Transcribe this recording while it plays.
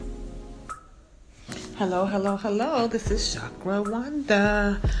Hello, hello, hello. This is Chakra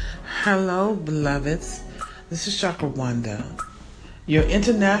Wanda. Hello, beloveds. This is Chakra Wanda, your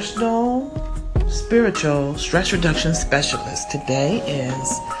international spiritual stress reduction specialist. Today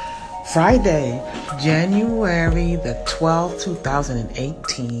is Friday, January the 12th,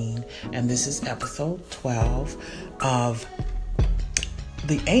 2018, and this is episode 12 of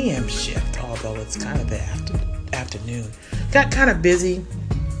the AM shift, although it's kind of the afternoon. Got kind of busy.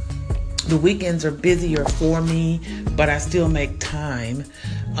 The weekends are busier for me, but I still make time.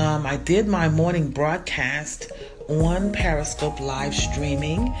 I did my morning broadcast on Periscope live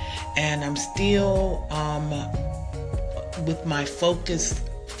streaming, and I'm still with my focus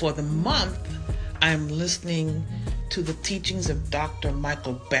for the month. I'm listening to the teachings of Dr.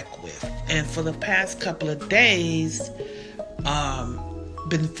 Michael Beckwith, and for the past couple of days,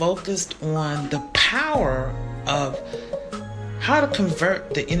 been focused on the power of how to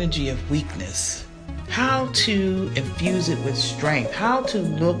convert the energy of weakness, how to infuse it with strength, how to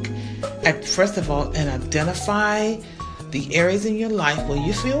look at, first of all, and identify the areas in your life where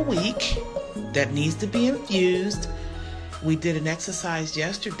you feel weak that needs to be infused. We did an exercise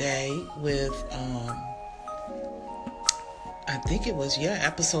yesterday with, I think it was,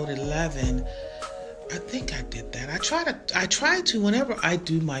 episode 11. I think I did that. I try to, whenever I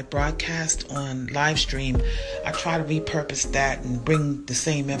do my broadcast on live stream, I try to repurpose that and bring the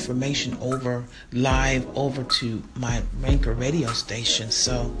same information over to my Anchor radio station.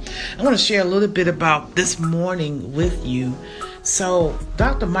 So I want to share a little bit about this morning with you. So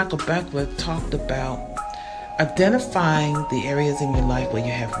Dr. Michael Beckwith talked about identifying the areas in your life where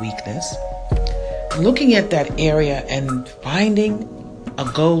you have weakness, looking at that area and finding a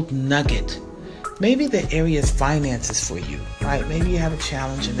gold nugget. Maybe the area is finances for you, right? Maybe you have a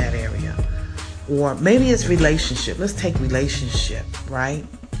challenge in that area. Or maybe it's relationship. Let's take relationship, right?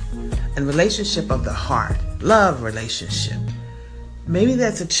 And relationship of the heart. Love relationship. Maybe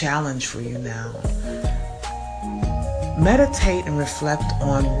that's a challenge for you now. Meditate and reflect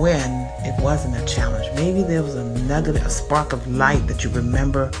on when it wasn't a challenge. Maybe there was a nugget, a spark of light that you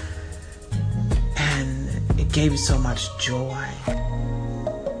remember, and it gave you so much joy.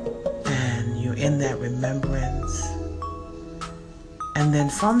 In that remembrance. And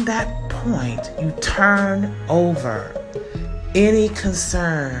then from that point, you turn over any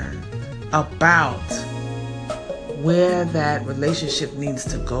concern about where that relationship needs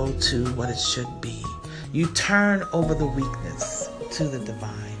to go to what it should be. You turn over the weakness to the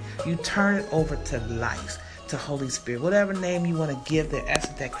divine. You turn it over to life, to Holy Spirit, whatever name you want to give the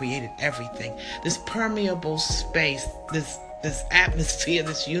essence that created everything. This permeable space, this atmosphere,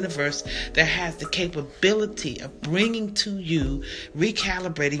 this universe that has the capability of bringing to you,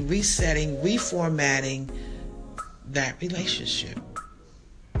 recalibrating, resetting, reformatting that relationship,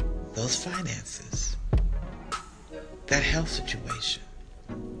 those finances, that health situation.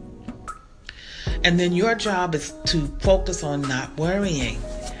 And then your job is to focus on not worrying.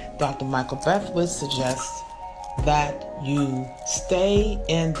 Dr. Michael Beckwith suggests that you stay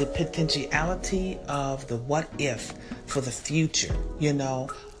in the potentiality of the what if for the future.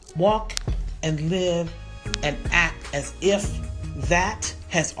 Walk and live and act as if that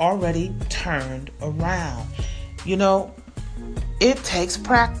has already turned around. It takes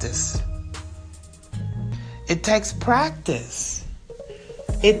practice. It takes practice.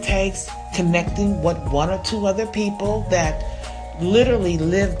 It takes connecting with one or two other people that literally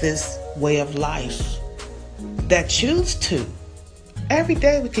live this way of life, that choose to. Every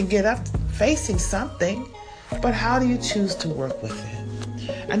day we can get up facing something, but how do you choose to work with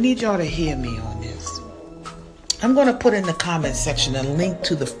it? I need y'all to hear me on this. I'm going to put in the comment section a link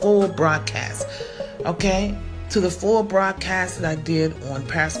to the full broadcast, okay? To the full broadcast that I did on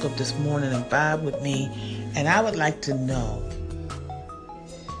Periscope this morning, and vibe with me. And I would like to know,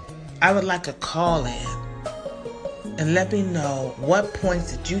 I would like a call in and let me know what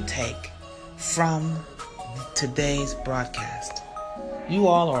points did you take from today's broadcast. You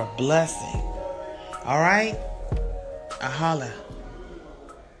all are a blessing. All right? I holla.